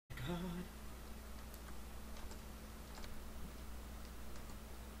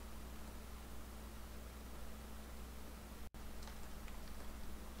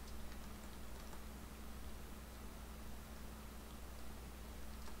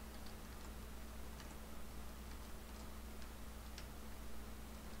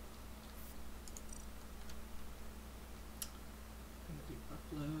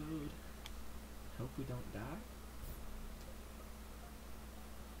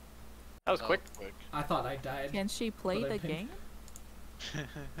That was quick. I thought I died. Can she play the game?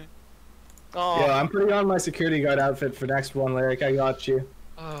 Oh. Yeah, I'm putting on my security guard outfit for next one, Lyric. I got you.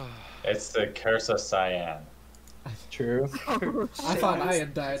 It's the Curse of Cyan. True. Oh, I thought I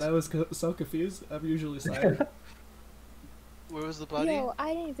had died. I was so confused. I'm usually silent. Where was the body? Yo,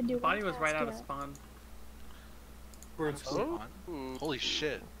 I didn't even do The body one was right task out of yet. spawn. Where it's Oh. Holy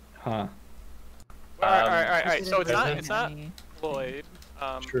shit. Huh. Alright. So it's Isn't not any- Lloyd.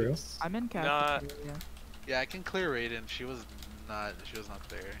 True. I'm in Not- cafeteria. Yeah, I can clear Raiden. She was not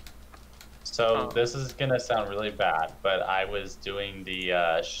there. So Oh. this is gonna sound really bad, but I was doing the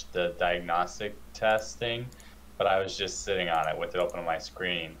diagnostic testing, but I was just sitting on it with it open on my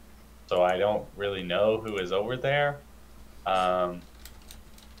screen, so I don't really know who is over there.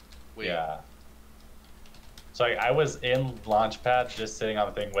 Wait. Yeah. So I was in Launchpad, just sitting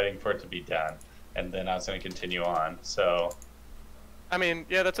on the thing, waiting for it to be done, and then I was gonna continue on. So. I mean,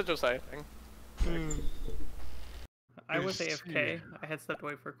 yeah, that's a Josiah thing. I was AFK. I had stepped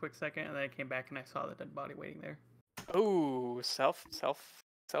away for a quick second, and then I came back and I saw the dead body waiting there. Ooh,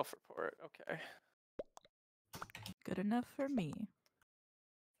 self-report. Okay. Good enough for me.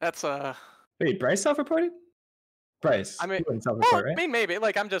 That's Wait, Bryce self-reported? Bryce. I mean, you wouldn't self-report, I right? mean, maybe.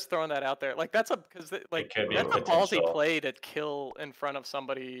 Like, I'm just throwing that out there. Like, that's like could be a that's a ballsy potential. play to kill in front of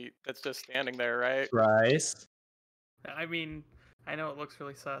somebody that's just standing there, right? Bryce. I mean, I know it looks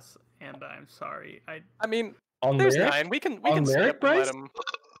really sus, and I'm sorry. I mean, On there's Lyric? 9. We can On skip Lyric, and let Bryce? him.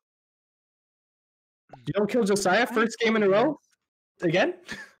 You don't kill Josiah first game in a row? Again?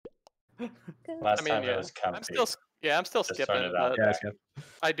 Last I mean, time yeah. it was comfy. I'm still Just skipping, throwing it out but Yeah, there. that's good.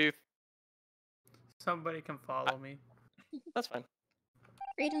 I do. Somebody can follow me. That's fine.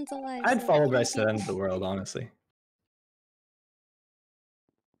 Raiden's alive. I'd so follow can't Bryce to be- the end of the world, honestly.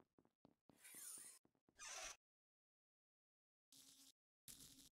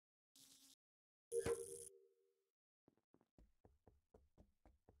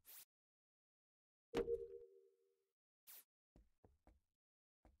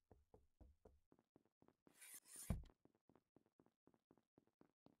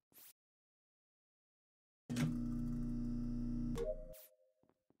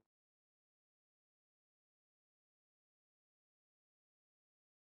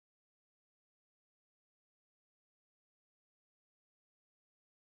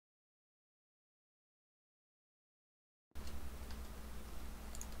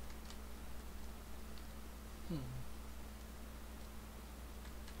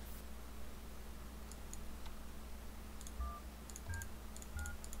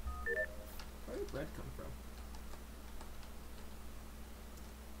 Where did red come from?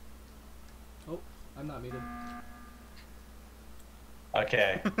 Oh, I'm not muted.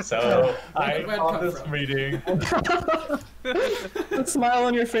 Okay, so Where I did red on come this from? meeting. That smile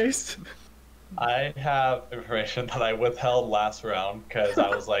on your face. I have information that I withheld last round because I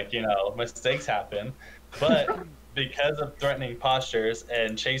was like, mistakes happen. But because of threatening postures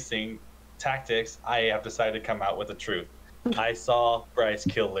and chasing tactics, I have decided to come out with the truth. I saw Bryce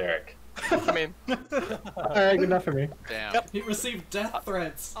kill Lyric. I mean, Alright, good enough for me. Damn. Yep. He received death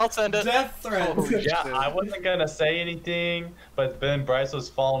threats. I'll send it. Death threats. Oh, Yeah, I wasn't gonna say anything, but then Bryce was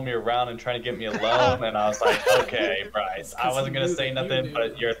following me around and trying to get me alone, and I was like, okay, Bryce, I wasn't gonna say nothing,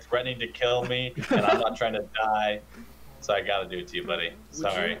 but you're threatening to kill me, and I'm not trying to die, so I gotta do it to you, buddy.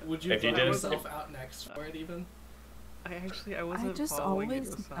 Sorry. Would you If you put didn't, yourself out next for it even? I wasn't I just following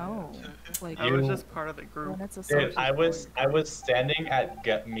always Josiah. know. Like, I was just part of the group. when it's a dude, social I was standing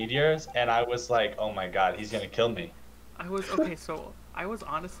at Meteors, and I was like, oh my god, he's gonna kill me. I was okay, so I was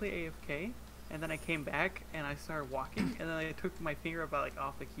honestly AFK, and then I came back and I started walking, and then I took my finger about like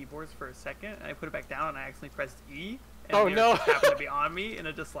off the keyboards for a second, and I put it back down, and I accidentally pressed E. And Oh, it no. just happened to be on me, and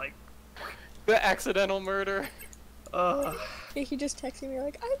it just like, The accidental murder. He just texted me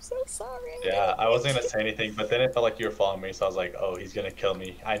like, I'm so sorry. Yeah, I wasn't gonna say anything, but then it felt like you were following me, so I was like, oh, he's gonna kill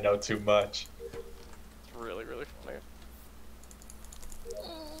me. I know too much. It's really, really funny.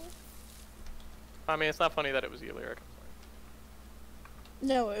 I mean, it's not funny that it was you, Lyric.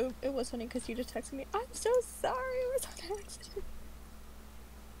 No, it was funny because you just texted me, I'm so sorry, it was an accident.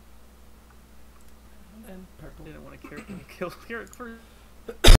 And purple. I didn't want to kill Lyric for.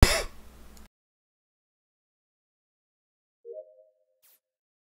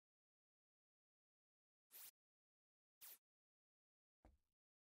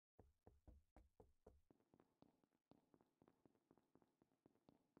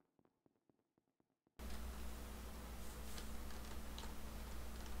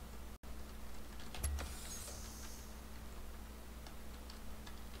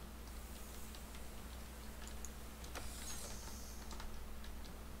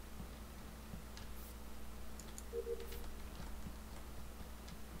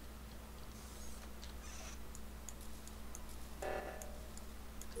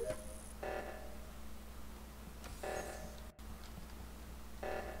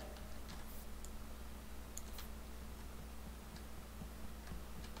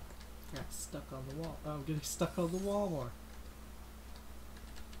 Stuck on the wall. Oh, I'm getting stuck on the wall more.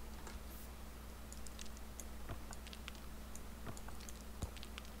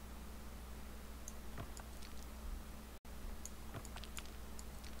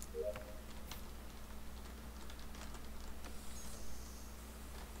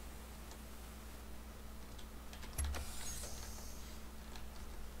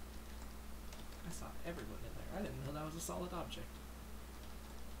 I saw everyone in there. I didn't know that was a solid object.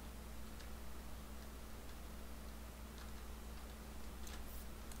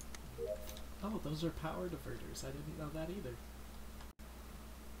 Oh, those are power diverters. I didn't know that either.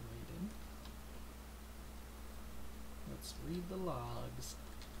 Raiden. Let's read the logs.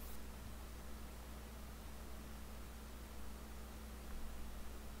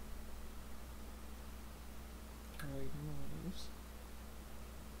 Raiden orders.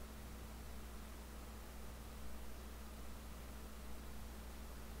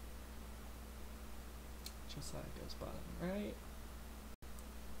 Josiah goes bottom right.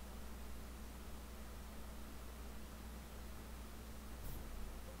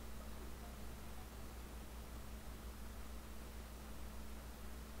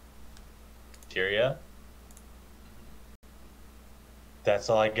 Cafeteria. That's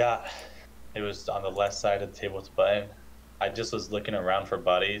all I got. It was on the left side of the table with the button. I just was looking around for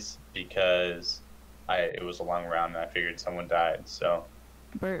bodies because it was a long round and I figured someone died. So.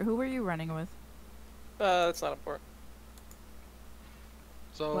 Bert, who were you running with? That's not important.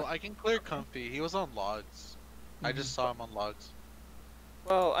 So What? I can clear Comfy. He was on logs. I just saw him on logs.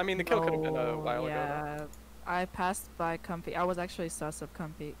 Well, I mean, the kill could have been a Oh, while ago. yeah. I passed by Comfy. I was actually sus of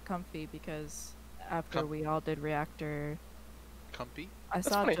Comfy because after we all did reactor, Comfy? I That's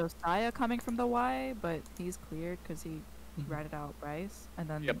saw funny. Josiah coming from the Y, but he's cleared because he ratted out Bryce, and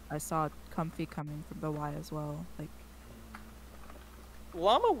then Yep. I saw Comfy coming from the Y as well. Like,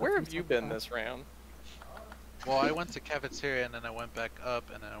 Llama, where That's have you what been I'm this round? Well, I went to cafeteria and then I went back up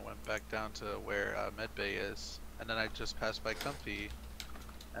and then I went back down to where medbay is, and then I just passed by Comfy,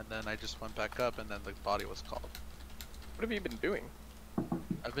 and then I just went back up and then the body was called. What have you been doing?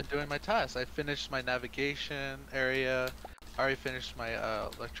 I've been doing my tasks. I finished my navigation area. I already finished my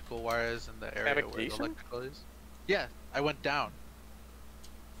electrical wires in the area where the Navigation? electrical is. Yeah, I went down.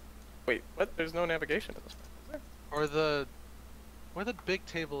 Wait, what? There's no navigation in this one, is there? Or where the big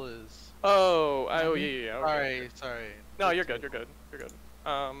table is. Oh, yeah, yeah. Okay. Sorry. No, Big you're good. table. You're good.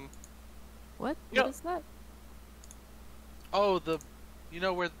 what? Yeah. What is that? Oh, you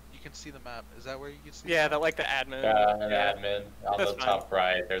know where you can see the map. Is that where you can see? Yeah, the that like the admin. Yeah, an admin on That's the fine. top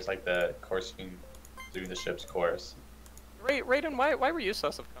right. There's like the coursing through the ship's course. Raiden, why were you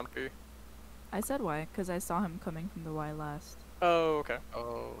sus of Comfy? I said Y because I saw him coming from the Y last Oh, okay.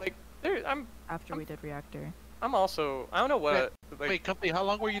 Oh. Like, after we did reactor. I'm also, I don't know what. Like, Wait, Comfy, how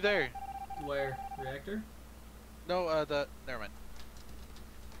long were you there? Where? Reactor? No, never mind.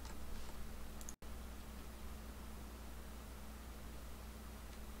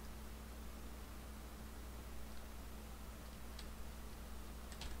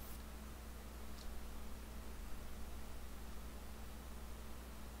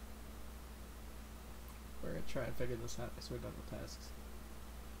 We're gonna try and figure this out because we're done with tasks.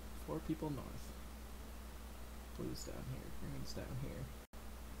 4 people north. Blue's down here. Green's down here.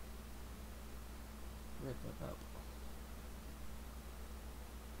 Red went up.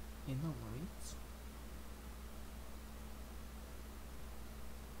 In the lights?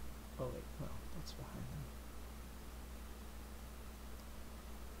 Oh wait, no, that's behind them.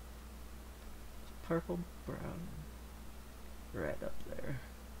 Purple, brown, red up there.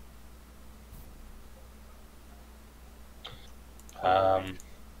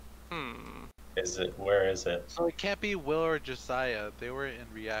 Where is it? So it can't be Will or Josiah. They were in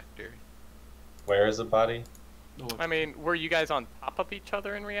reactor. Where is the body? I mean, were you guys on top of each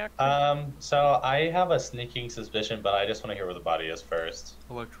other in reactor? So I have a sneaking suspicion, but I just want to hear where the body is first.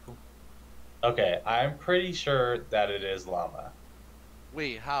 Electrical. Okay, I'm pretty sure that it is Llama.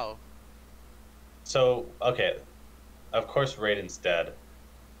 Wait, how? So, okay, of course Raiden's dead,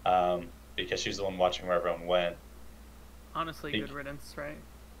 because she's the one watching where everyone went. Honestly, Be- good riddance, right?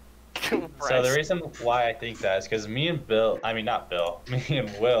 So the reason why I think that is because me and Bill, I mean not Bill, me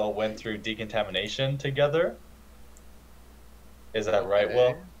and Will went through decontamination together. Is that right, Will?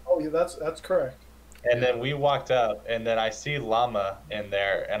 Okay. Oh, yeah, that's correct. And then we walked up, and then I see Llama in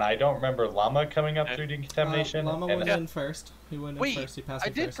there, and I don't remember Llama coming up through decontamination. Llama and went in first. He went in Wait, first. He passed I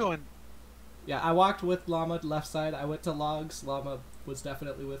me did first. go in. Yeah, I walked with Llama left side. I went to logs. Llama was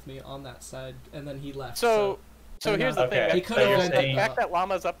definitely with me on that side, and then he left. So So here's the Okay, thing. He that- could so have you're the vented. saying fact that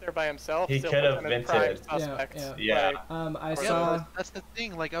Llama's up there by himself He still could puts have him as prime vented. suspect. Yeah. Yeah. Like, I Yeah, saw. but that's the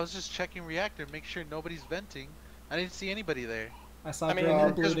thing. Like, I was just checking reactor, make sure nobody's venting. I didn't see anybody there. I saw I mean, green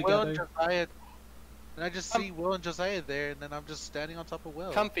and blue Just Will and together. Josiah, and I just see Will and Josiah there, and then I'm just standing on top of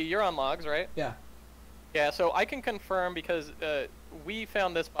Will. Comfy, you're on logs, right? Yeah. Yeah, so I can confirm because we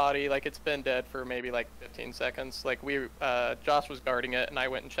found this body, like it's been dead for maybe like 15 seconds. Like Josh was guarding it, and I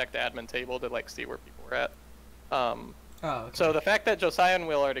went and checked the admin table to like see where people were at. Oh, okay. So the fact that Josiah and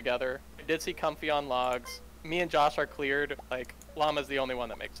Will are together, I did see Comfy on logs. Me and Josh are cleared. Like Llama's the only one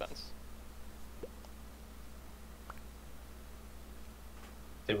that makes sense.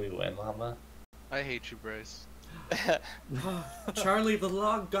 Did we win, Llama? I hate you, Bryce. Charlie the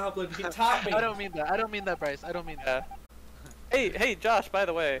log goblin, he taught me. I don't mean that. I don't mean that, Bryce. I don't mean that. Hey, Josh. By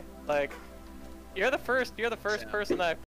the way, like, you're the first Yeah. person that